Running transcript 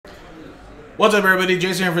What's up, everybody?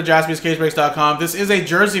 Jason here for JaspysCaseBreaks.com. This is a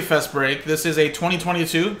Jersey Fest break. This is a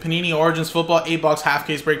 2022 Panini Origins Football 8-box half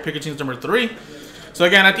case break, picker teams number 3. So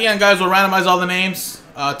again, at the end, guys, we'll randomize all the names.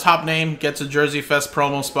 Top name gets a Jersey Fest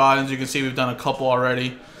promo spot. As you can see, we've done a couple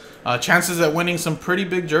already. Chances at winning some pretty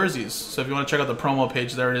big jerseys. So if you want to check out the promo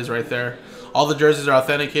page, there it is right there. All the jerseys are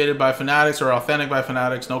authenticated by Fanatics or authentic by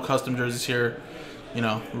Fanatics. No custom jerseys here. You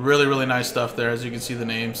know, really, really nice stuff there, as you can see the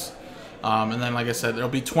names. And then, like I said,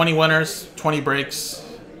 there'll be 20 winners, 20 breaks.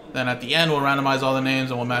 Then at the end, we'll randomize all the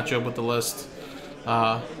names and we'll match you up with the list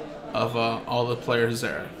of all the players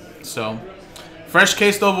there. So, fresh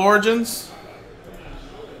case though of Origins.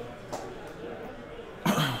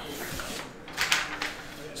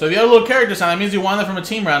 So if you have a little character sign, that means you won that from a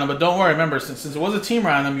team random. But don't worry, remember, since it was a team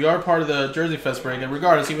random, you are part of the Jersey Fest break. And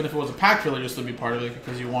regardless, even if it was a pack filler, you'll still be part of it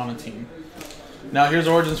because you won a team. Now here's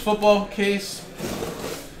Origins football case.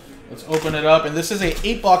 Let's open it up, and this is a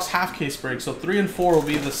 8-box half case break, so 3 and 4 will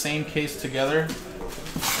be the same case together.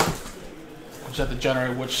 Just have to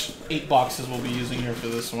generate which 8 boxes we'll be using here for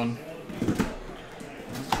this one.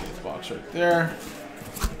 That's the 8th box right there.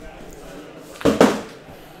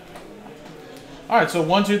 All right, so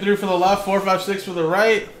 1, 2, 3 for the left, 4, 5, 6 for the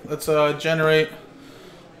right. Let's generate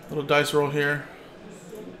a little dice roll here.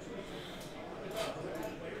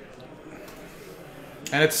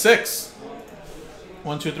 And it's 6.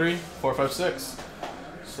 1, 2, 3, 4, 5, 6.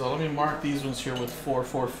 So let me mark these ones here with 4,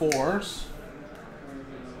 4, 4s.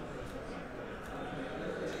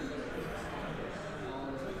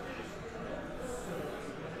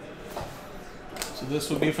 So this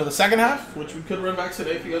would be for the second half, which we could run back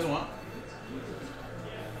today if you guys want.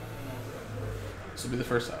 This will be the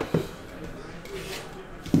first half.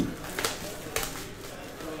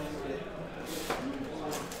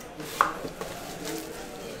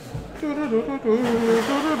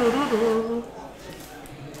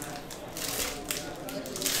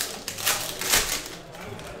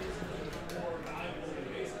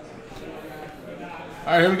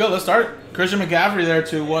 Alright, here we go. Let's start. Christian McCaffrey there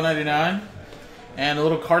to 199. And a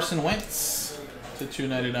little Carson Wentz to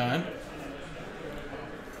 299.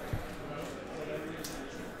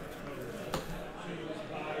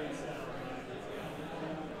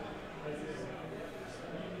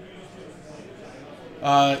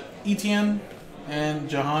 Etienne and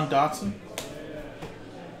Jahan Dotson.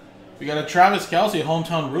 We got a Travis Kelce,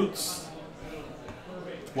 hometown roots.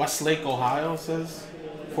 Westlake, Ohio, says.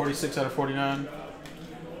 46 out of 49.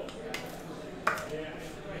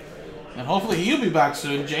 And hopefully he'll be back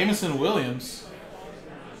soon. Jameson Williams.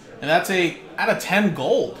 And that's a out of 10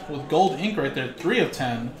 gold with gold ink right there. 3 of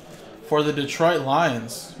 10 for the Detroit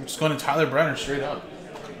Lions. We're just going to Tyler Brenner straight up.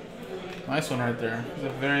 Nice one right there. He's a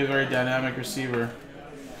very, very dynamic receiver.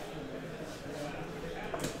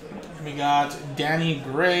 We got Danny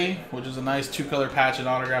Gray, which is a nice 2-color patch and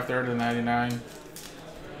autograph there to 99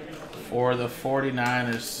 for the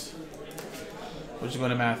 49ers, which is going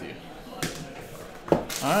to Matthew.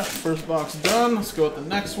 Alright, first box done. Let's go with the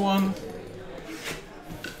next one.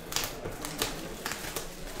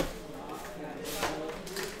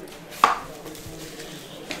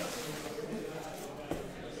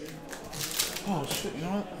 Oh shit, you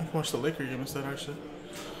know what? I can watch the Laker game instead, actually.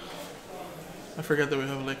 I forget that we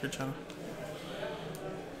have a Laker channel.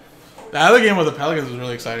 The other game with the Pelicans was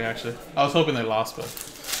really exciting, actually. I was hoping they lost, but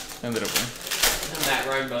they ended up winning. Matt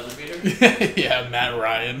Ryan buzzer beater? Yeah, Matt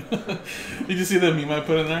Ryan. Did you see the meme I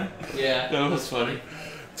put in there? Yeah. That was funny.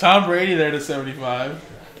 Tom Brady there to 75.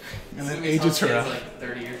 And then AJ Terrell. Like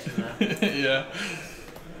 30 years from now. Yeah.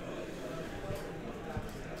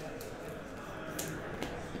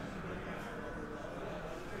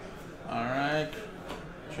 Alright.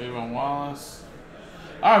 Trayvon Wallace.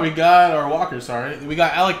 Alright, we got our Walker, sorry. We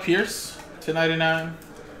got Alec Pierce to 99.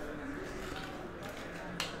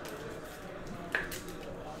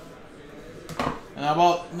 And how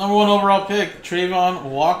about number 1 overall pick, Trayvon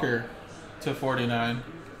Walker to 49.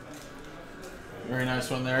 Very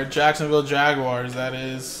nice one there. Jacksonville Jaguars, that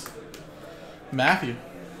is Matthew.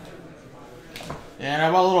 And how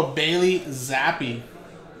about a little Bailey Zappi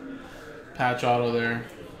patch auto there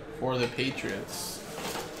for the Patriots.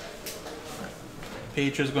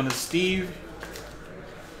 Patriots going to Steve.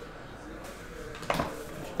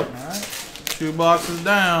 Alright, 2 boxes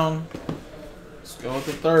down. Let's go with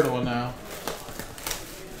the third one now.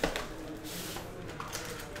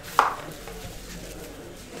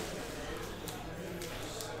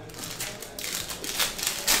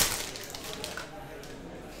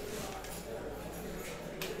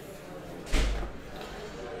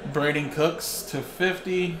 Braden Cooks to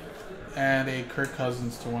 50 and a Kirk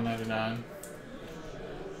Cousins to 199.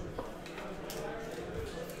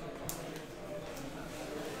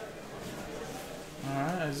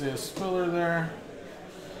 Isaiah Spiller there.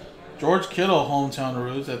 George Kittle, hometown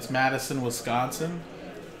roots. That's Madison, Wisconsin.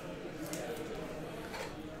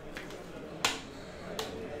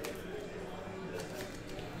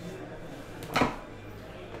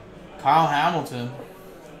 Kyle Hamilton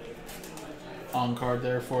on card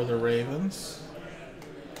there for the Ravens.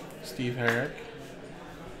 Steve Herrick.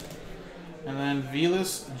 And then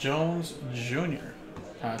Velus Jones Jr.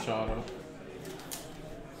 patch auto.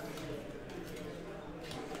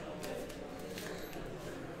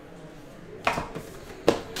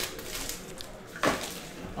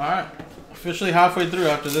 Alright, officially halfway through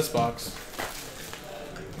after this box.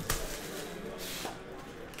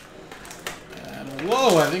 And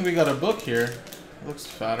whoa, I think we got a book here. It looks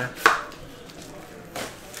fatter.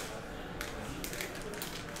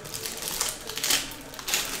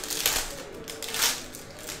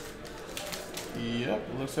 Yep,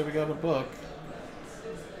 it looks like we got a book.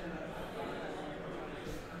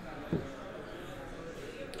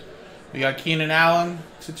 We got Keenan Allen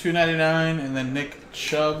to 299, and then Nick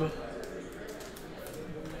Chubb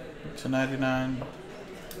to 99.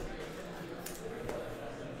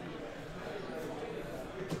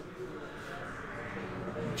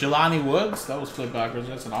 Jelani Woods, that was flipped backwards.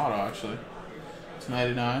 That's an auto actually. It's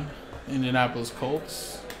 99. Indianapolis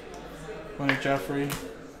Colts. Tony Jeffrey.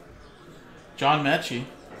 John Mechie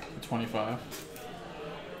to 25.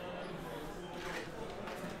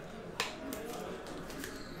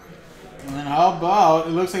 And then how about,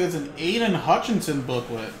 it looks like it's an Aiden Hutchinson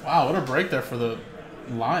booklet. Wow, what a break there for the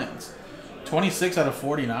Lions. 26 out of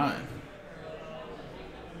 49.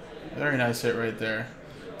 Very nice hit right there.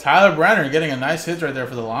 Tyler Brenner getting a nice hit right there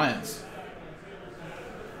for the Lions.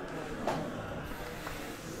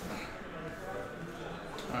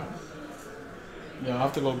 Right. Yeah, I'll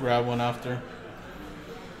have to go grab one after.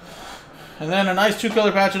 And then a nice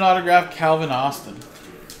 2-color patch and autograph, Calvin Austin.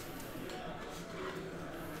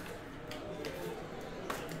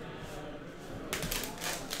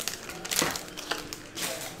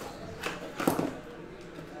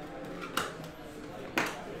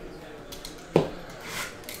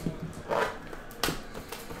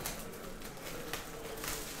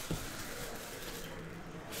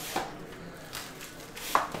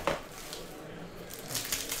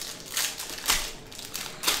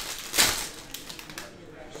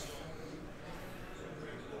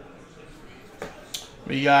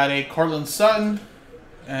 We got a Cortland Sutton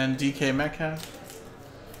and DK Metcalf.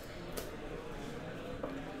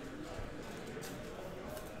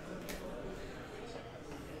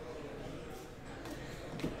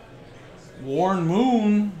 Warren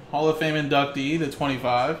Moon, Hall of Fame inductee to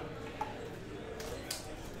 25.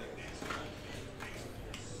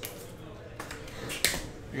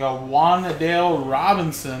 We got Wandale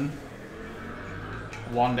Robinson.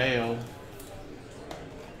 Wandale.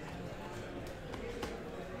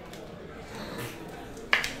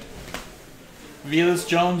 Velus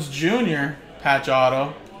Jones Jr. patch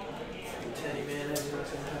auto. Teddy man, I knew what's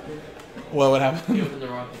gonna happen. What would happen? You opened the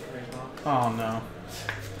wrong green box. Oh no.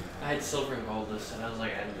 I had silver and gold this, and I was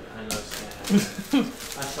like, I know it's gonna happen.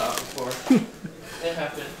 I saw it before. It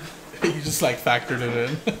happened. You just like factored it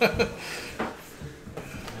in.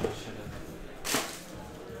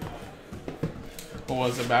 What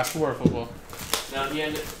was it, basketball or football? No,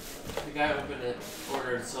 the guy opened it,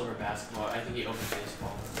 ordered silver basketball. I think he opened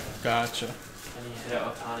baseball. Gotcha. And he hit a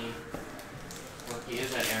Otani. Rookie.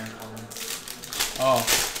 Is that Aaron Coleman? Oh.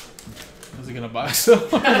 Was he gonna buy some?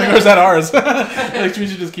 Like, where's that ours? Like, we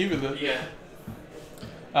should just keep it then.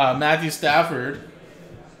 Yeah. Matthew Stafford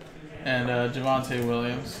and Javonte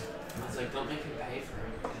Williams. I was like, don't make him pay for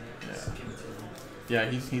it. And just give it to him. Yeah,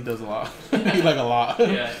 he does a lot. He like a lot.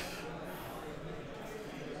 Yeah.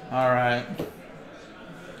 All right.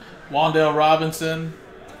 Wandale Robinson.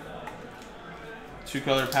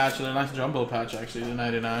 2-color patch. A nice jumbo patch actually. To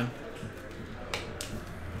 99.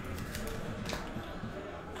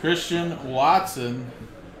 Christian Watson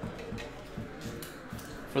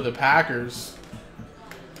for the Packers.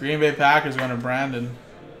 Green Bay Packers going to Brandon.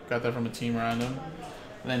 Got that from a team random.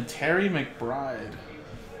 And then Terry McBride.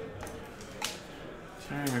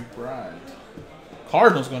 Terry McBride.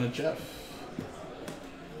 Cardinals going to Jeff.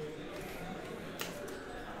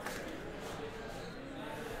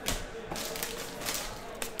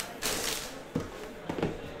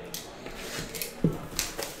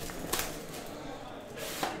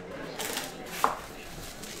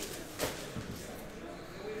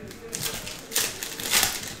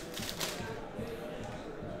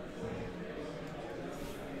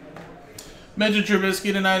 Mitchell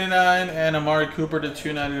Trubisky to 99 and Amari Cooper to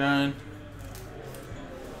 299.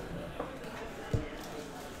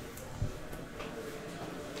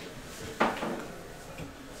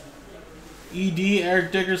 ED,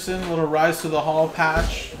 Eric Dickerson, little Rise to the Hall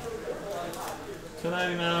patch.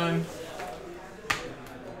 $2.99.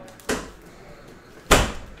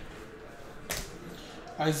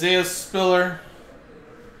 Isaiah Spiller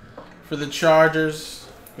for the Chargers.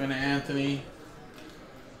 Going to Anthony.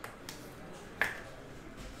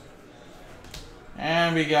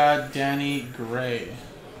 And we got Danny Gray.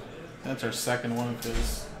 That's our second one of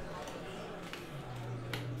his.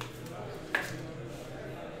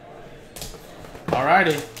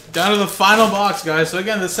 Alrighty, down to the final box, guys. So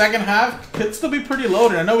again, the second half could still be pretty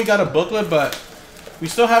loaded. I know we got a booklet, but we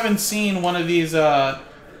still haven't seen one of these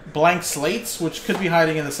blank slates, which could be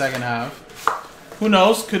hiding in the second half. Who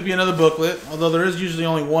knows? Could be another booklet, although there is usually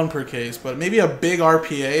only one per case. But maybe a big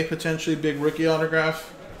RPA, potentially big rookie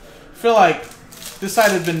autograph. I feel like this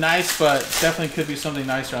side had been nice, but definitely could be something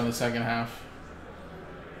nicer on the second half.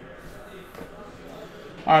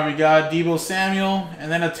 Alright, we got Deebo Samuel,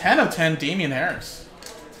 and then a 10 of 10 Damian Harris.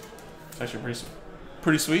 It's actually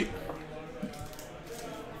pretty sweet.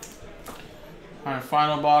 Alright,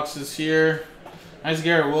 final box is here. Nice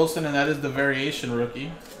Garrett Wilson, and that is the variation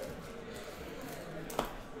rookie.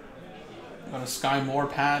 Got a Sky Moore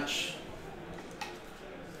patch.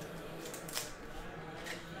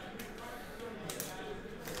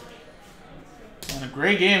 And a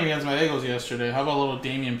great game against my Eagles yesterday. How about a little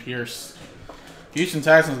Damian Pierce? Houston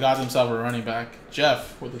Texans got themselves a running back.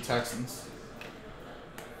 Jeff with the Texans.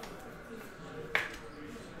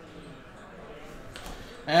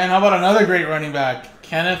 And how about another great running back?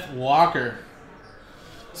 Kenneth Walker.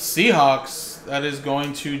 Seahawks. That is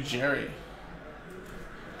going to Jerry.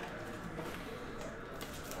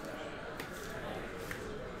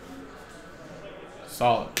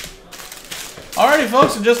 Solid. Alrighty,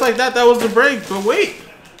 folks, and just like that, that was the break. But wait,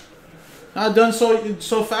 not done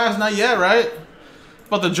so fast, not yet, right?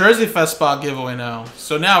 About the Jersey Fest spot giveaway now.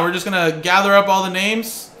 So now we're just gonna gather up all the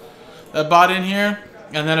names that bought in here,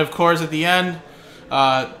 and then of course at the end,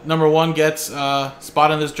 number one gets a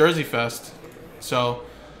spot in this Jersey Fest. So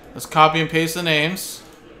let's copy and paste the names.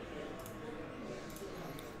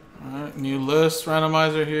 All right, new list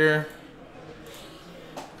randomizer here.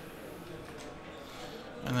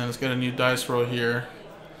 And then let's get a new dice roll here.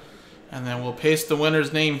 And then we'll paste the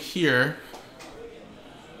winner's name here.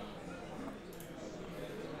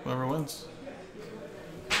 Whoever wins.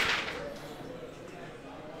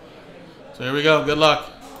 So here we go. Good luck.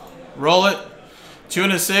 Roll it. 2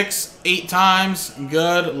 and a 6, 8 times.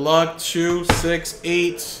 Good luck. 2, 6,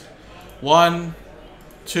 8. 1,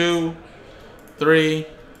 2, 3,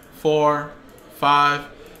 4, 5,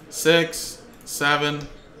 6, 7,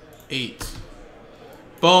 8.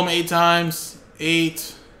 Boom, 8 times.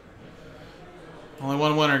 8. Only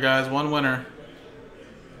one winner, guys. One winner.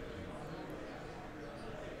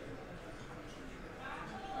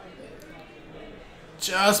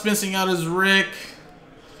 Just missing out is Rick.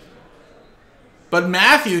 But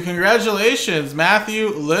Matthew, congratulations. Matthew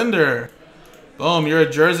Linder. Boom, you're a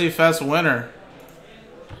Jersey Fest winner.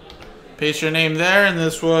 Paste your name there, and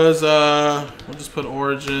this was, we'll just put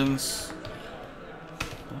Origins.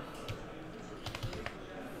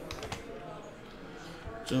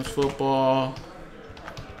 Origins Football.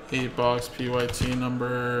 8-box PYT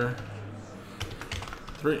number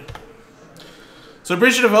 3. So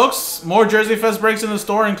appreciate it, folks. More Jersey Fest breaks in the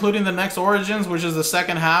store, including the next Origins, which is the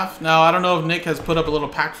second half. Now, I don't know if Nick has put up a little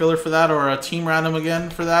pack filler for that or a team random again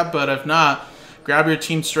for that, but if not, grab your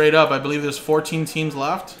team straight up. I believe there's 14 teams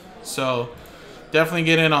left, so definitely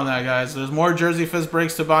get in on that, guys. There's more Jersey Fest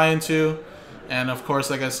breaks to buy into, and of course,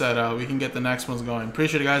 like I said, we can get the next ones going.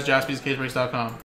 Appreciate it, guys. JaspysCaseBreaks.com.